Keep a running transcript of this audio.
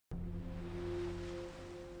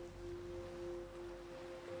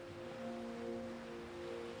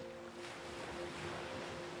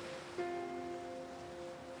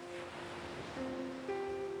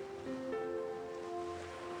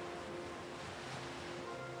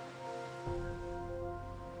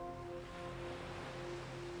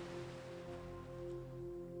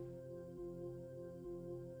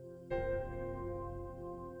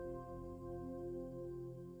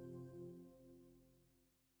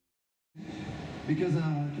because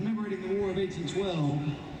commemorating the War of 1812,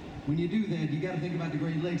 when you do that, you got to think about the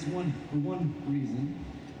Great Lakes for one reason,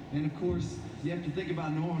 and of course, you have to think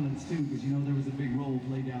about New Orleans too, because you know there was a big role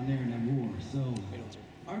played down there in that war. So,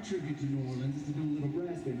 our tribute to New Orleans is to do a little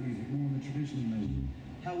brass band music, more in the traditional measure.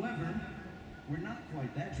 However, we're not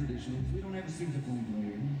quite that traditional, because we don't have a sousaphone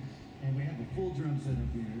player, and we have a full drum set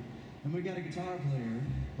up here, and we got a guitar player,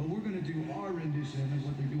 but we're going to do our rendition of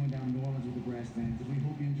what they're doing down in New Orleans with the brass bands, and we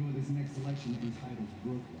hope you enjoy this next selection entitled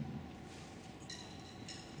Brooklyn.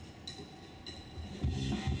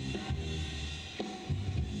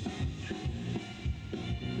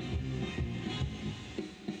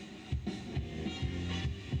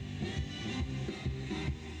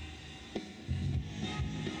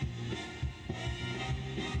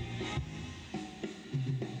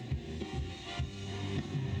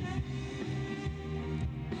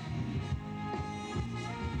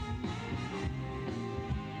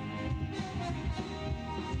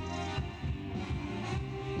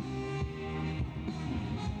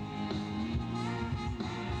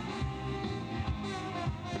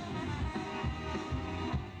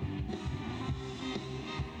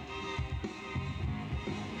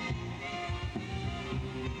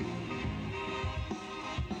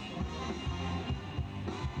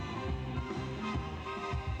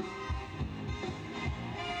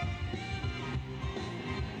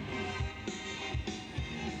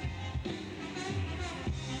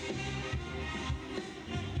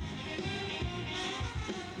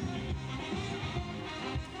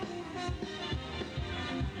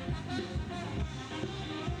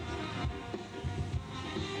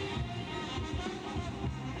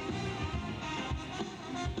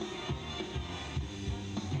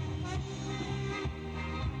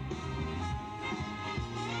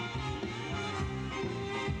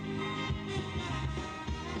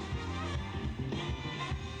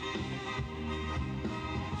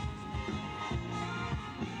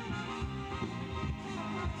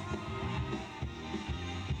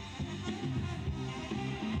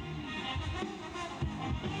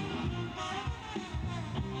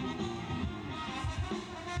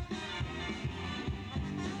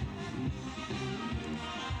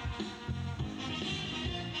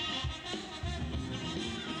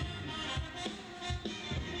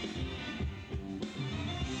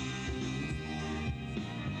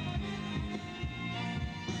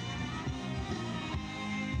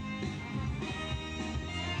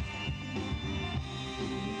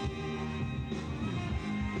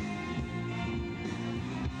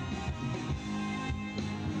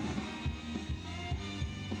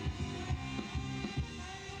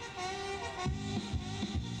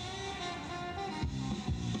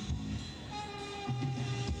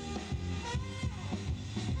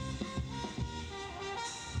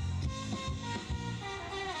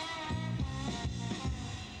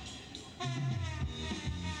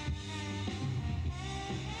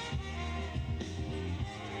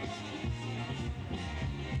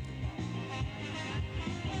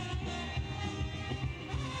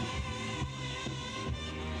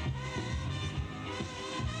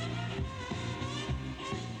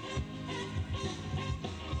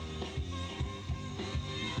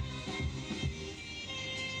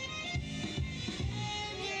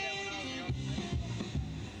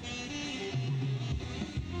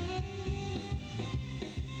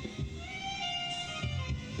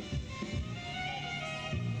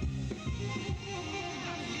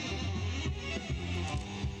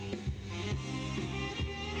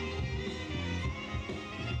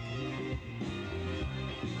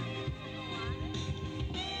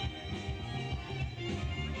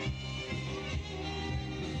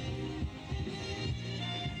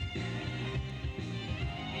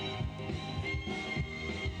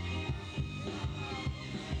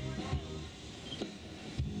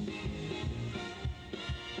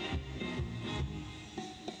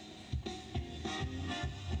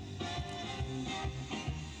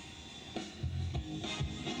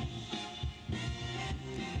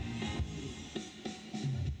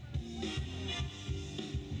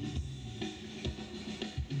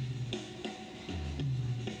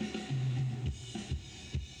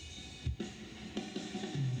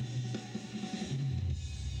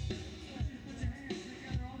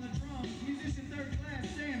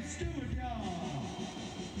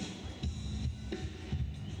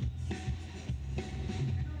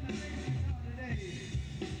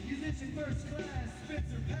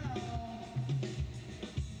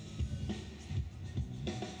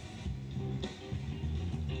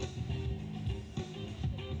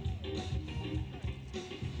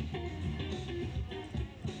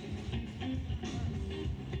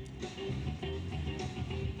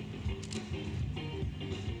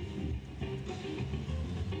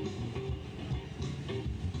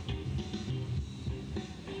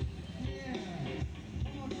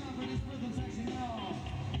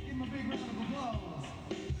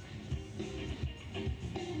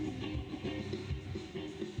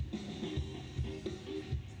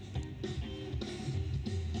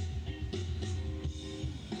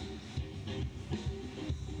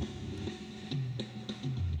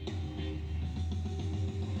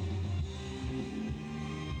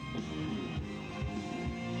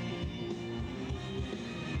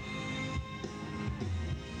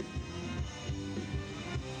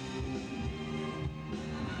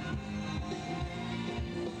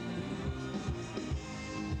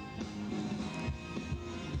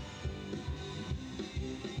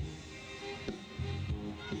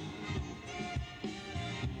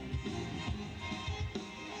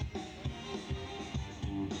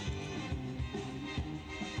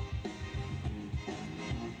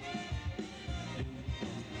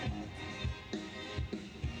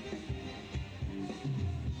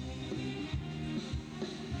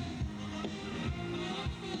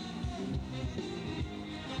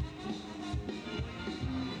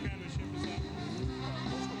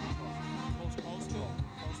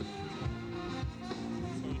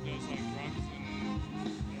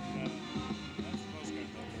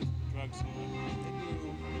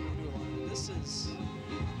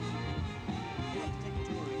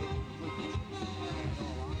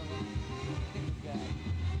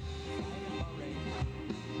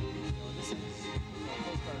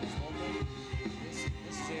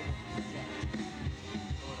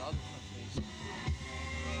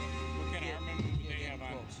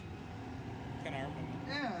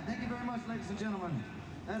 and gentlemen.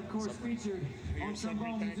 That, of course, featured on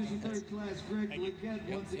trombone musician third class Greg Leggett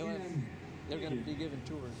once again. They're going to be giving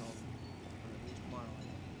tours all tomorrow.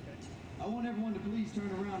 I want everyone to please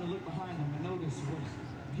turn around and look behind them and notice what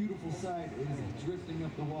beautiful sight is drifting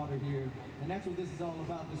up the water here. And that's what this is all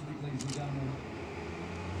about this week, ladies and gentlemen.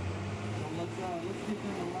 So let's give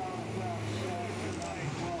them a loud crowd shout and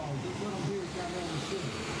applause. Let's let them hear it down there on the ship.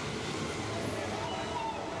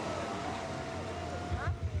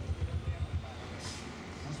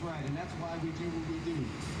 That's right, and that's why we do what we do.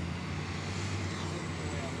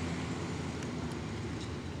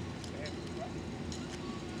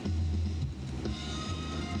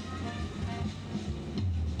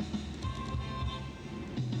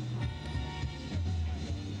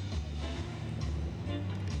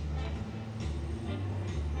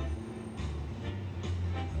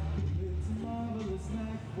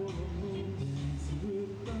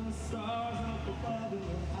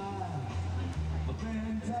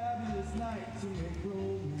 To make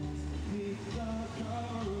romance, meet the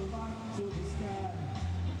color of October sky,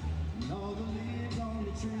 and all the leaves on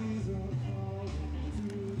the trees are falling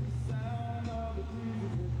to the sound of the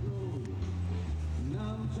breeze that blows. And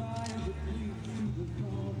I'm trying to please to the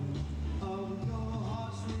calling of your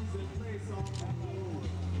heartstrings that place on my road.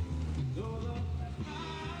 Though the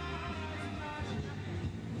eyes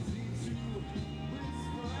seem to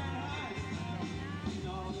whisper and hide, and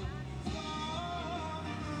all the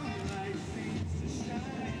seems to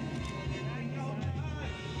shine in your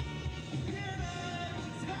eyes. Can I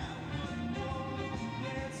just have one more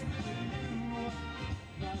dance with you, my love?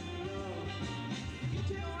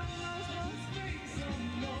 Can I just make some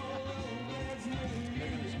more romance with you, my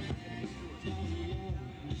love?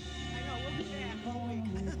 I know, we'll be back all week.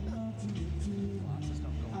 Lots of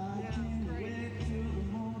stuff going on. I can't wait till the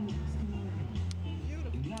morning's come.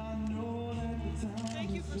 Beautiful. And I know that the time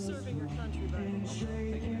Thank you for serving your country very and much.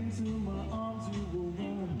 straight into my arms you will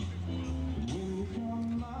run. When you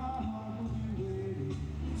come, my heart will be ready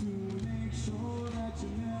to make sure that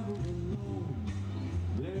you're never alone.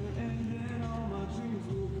 There and then all my dreams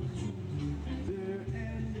will come true. There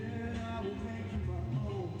and then I will make you my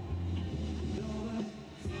home. Know that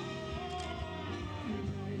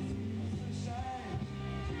night seems to shine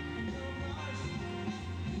in your eyes.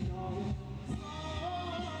 Know that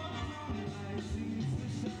night seems to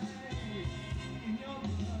shine in your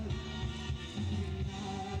blood.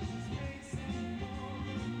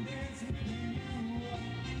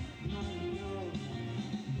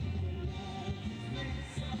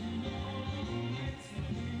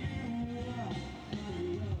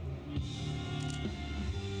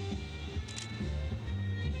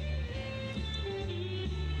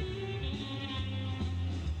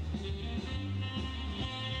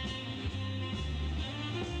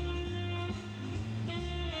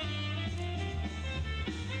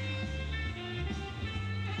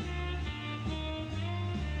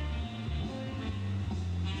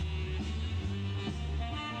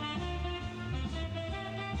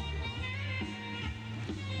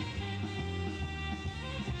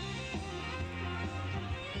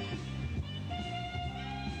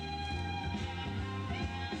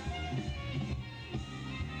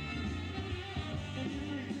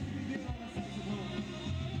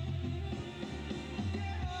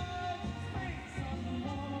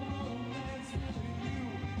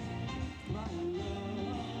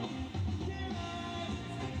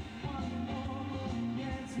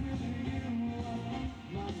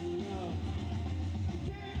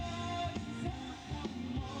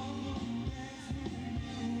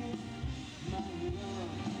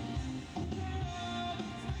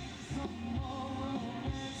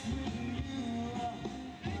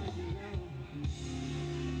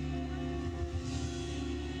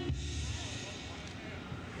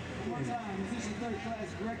 One time, musician third class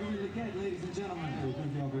Gregory Leggett, ladies and gentlemen. Hey,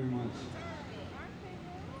 thank y'all very much.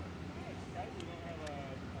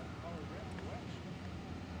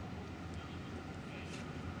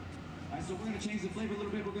 Alright, so we're going to change the flavor a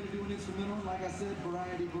little bit. We're going to do an instrumental. Like I said,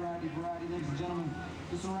 variety, ladies and gentlemen.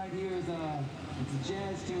 This one right here is it's a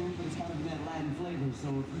jazz tune, but it's kind of in that Latin flavor. So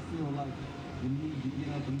if you feel like you need to get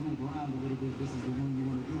up and move around a little bit, this is the one you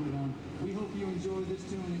want to do it on. We hope you enjoy this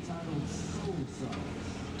tune entitled Soul Songs.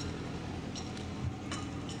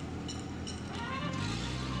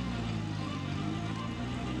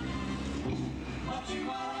 What you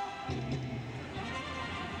want?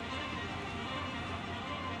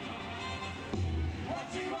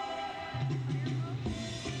 What you want?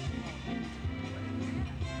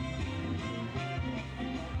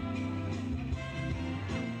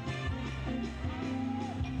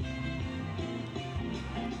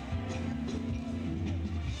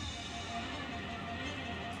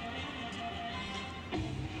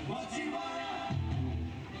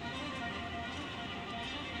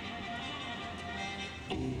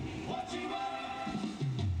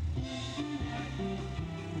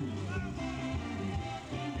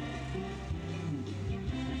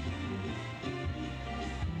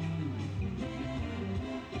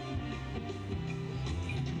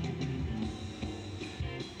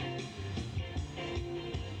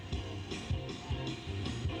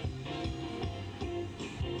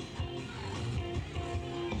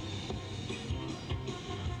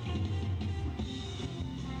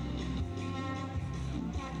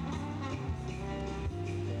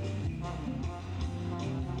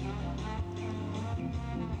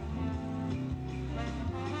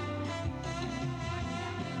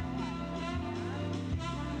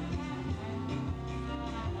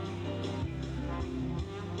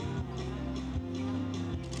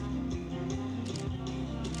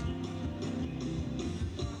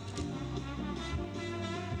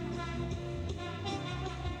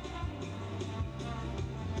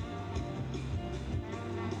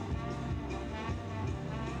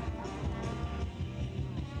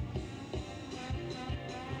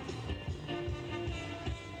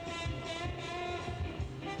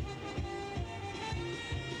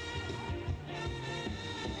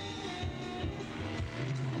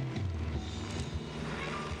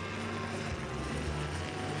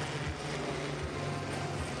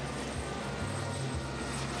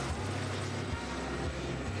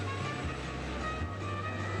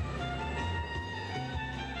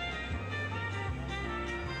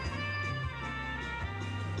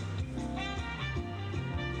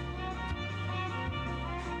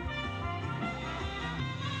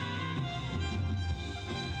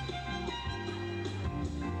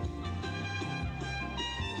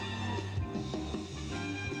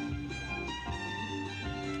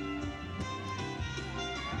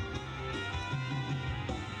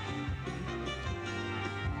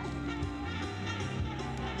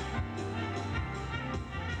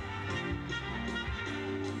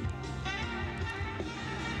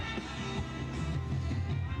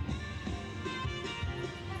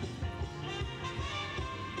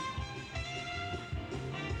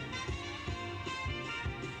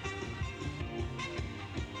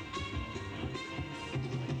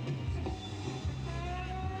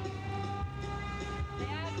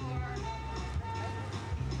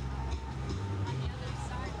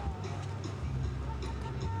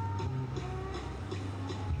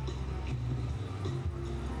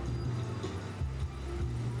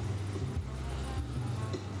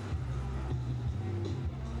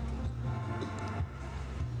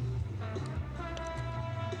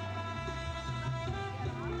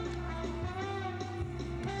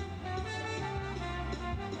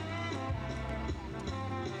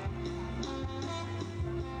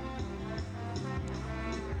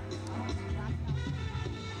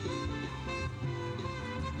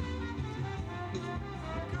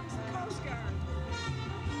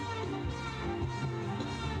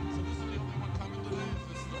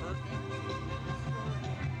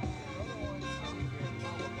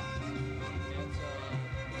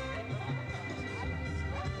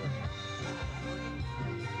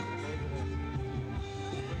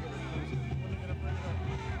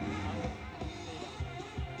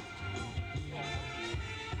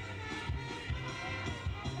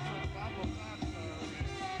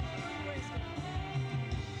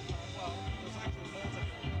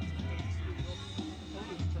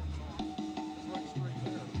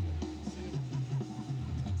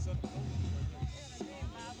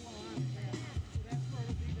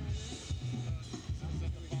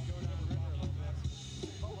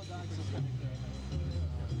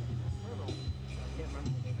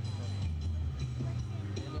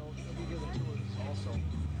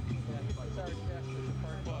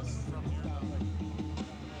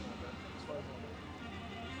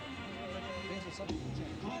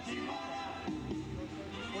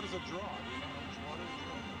 What is a draw?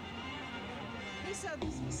 He said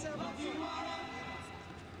this was 7 foot. I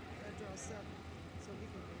draw 7, so we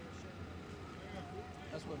can go to ship.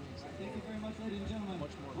 That's what it means. Thank you very much, ladies and gentlemen.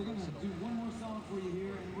 Much more We're going to versatile. do one more song for you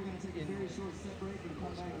here, and we're going to take a very short step break and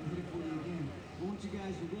come back and hit it for you again. We want you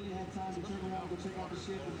guys to really have time to turn around, go check out the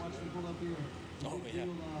ship, and watch me pull up here. Oh, yeah.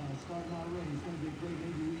 Starting out already. It's going to be a great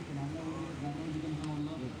Navy week, and I know it is, and I know you're going to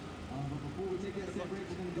love it. But before we take that step break,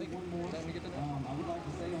 we're going to do one more. I would like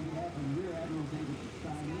to say on behalf of Rear Admiral David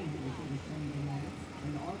Stein, who was service training tonight,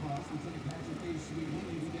 and our boss, Lieutenant Patrick A. Sweet,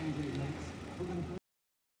 Navy Band Great Lakes, we're going to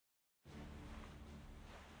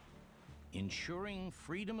Ensuring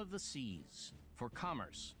freedom of the seas for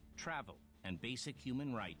commerce, travel, and basic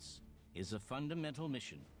human rights is a fundamental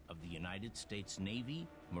mission of the United States Navy,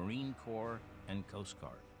 Marine Corps, and Coast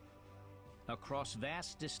Guard. Across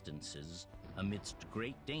vast distances, amidst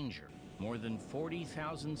great danger. More than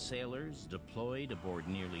 40,000 sailors deployed aboard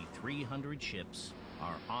nearly 300 ships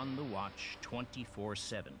are on the watch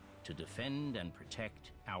 24/7 to defend and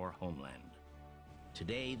protect our homeland.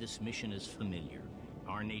 Today, this mission is familiar,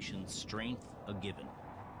 our nation's strength a given.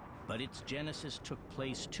 But its genesis took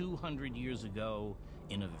place 200 years ago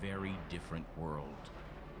in a very different world.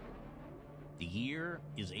 The year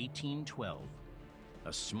is 1812.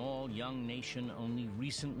 A small young nation only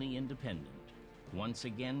recently independent once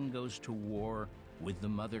again goes to war with the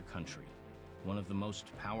mother country, one of the most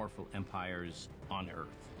powerful empires on earth.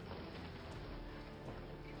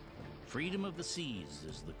 Freedom of the seas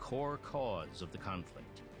is the core cause of the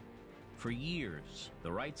conflict. For years,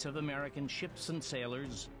 the rights of American ships and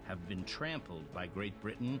sailors have been trampled by Great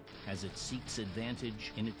Britain as it seeks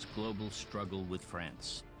advantage in its global struggle with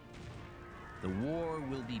France. The war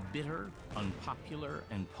will be bitter, unpopular,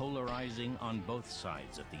 and polarizing on both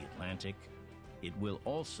sides of the Atlantic. It will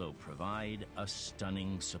also provide a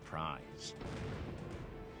stunning surprise.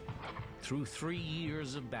 Through 3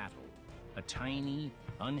 years of battle, a tiny,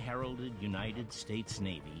 unheralded United States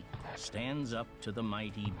Navy stands up to the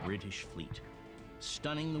mighty British fleet,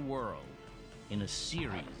 stunning the world in a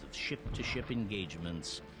series of ship-to-ship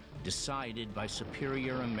engagements decided by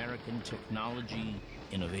superior American technology,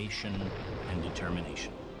 innovation, and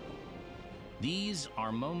determination. These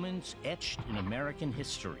are moments etched in American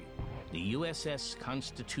history. The USS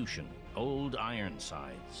Constitution, Old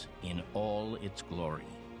Ironsides, in all its glory.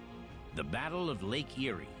 The Battle of Lake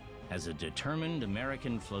Erie, as a determined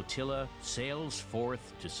American flotilla sails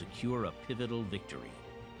forth to secure a pivotal victory.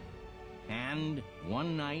 And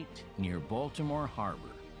one night near Baltimore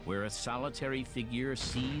Harbor, where a solitary figure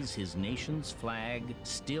sees his nation's flag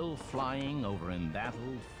still flying over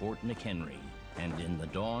embattled Fort McHenry, and in the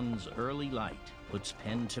dawn's early light puts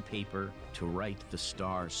pen to paper to write the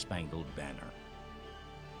Star-Spangled Banner.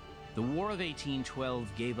 The War of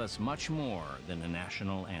 1812 gave us much more than a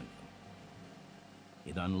national anthem.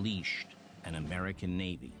 It unleashed an American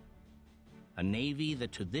Navy, a Navy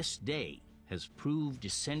that to this day has proved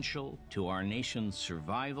essential to our nation's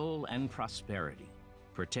survival and prosperity,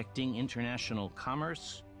 protecting international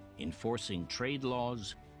commerce, enforcing trade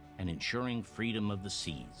laws, and ensuring freedom of the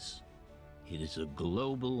seas. It is a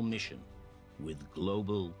global mission with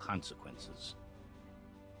global consequences.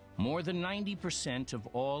 More than 90% of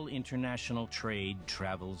all international trade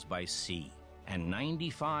travels by sea, and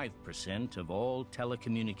 95% of all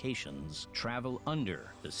telecommunications travel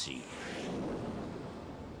under the sea.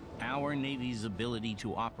 Our Navy's ability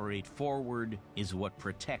to operate forward is what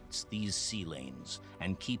protects these sea lanes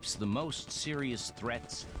and keeps the most serious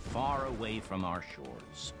threats far away from our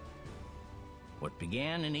shores. What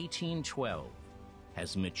began in 1812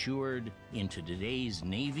 has matured into today's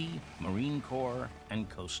Navy, Marine Corps, and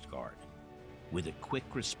Coast Guard, with a quick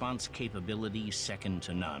response capability second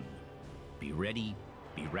to none. Be ready,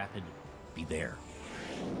 be rapid, be there.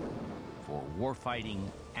 For warfighting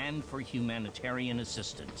and for humanitarian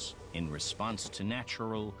assistance in response to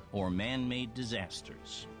natural or man-made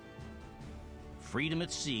disasters. Freedom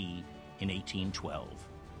at sea in 1812.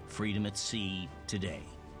 Freedom at sea today.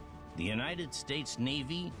 The United States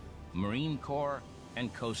Navy, Marine Corps,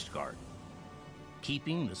 and Coast Guard,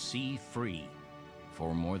 keeping the sea free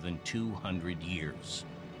for more than 200 years.